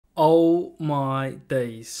Oh my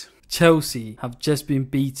days. Chelsea have just been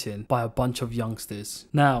beaten by a bunch of youngsters.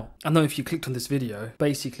 Now, I know if you clicked on this video,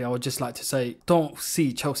 basically I would just like to say, don't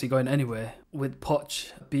see Chelsea going anywhere with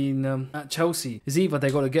Poch being at Chelsea. It's either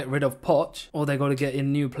they got to get rid of Poch or they got to get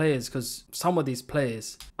in new players, because some of these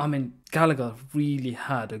players, I mean, Gallagher really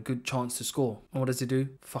had a good chance to score. And what does he do?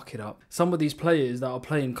 Fuck it up. Some of these players that are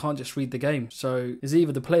playing can't just read the game. So it's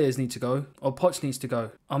either the players need to go or Poch needs to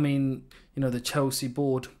go. I mean, you know, the Chelsea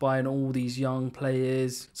board buying all these young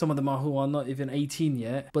players. Some of them are who are not even 18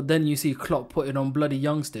 yet. But then you see Klopp putting on bloody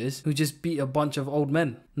youngsters who just beat a bunch of old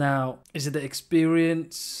men. Now, is it the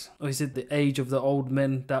experience or is it the age of the old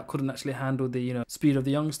men that couldn't actually handle the, you know, speed of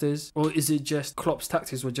the youngsters? Or is it just Klopp's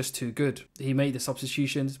tactics were just too good? He made the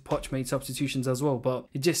substitutions, Poch made substitutions as well, but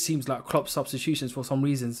it just seems like Klopp's substitutions for some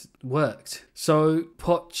reasons worked. So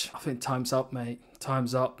Poch, I think time's up, mate.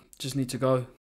 Time's up. Just need to go.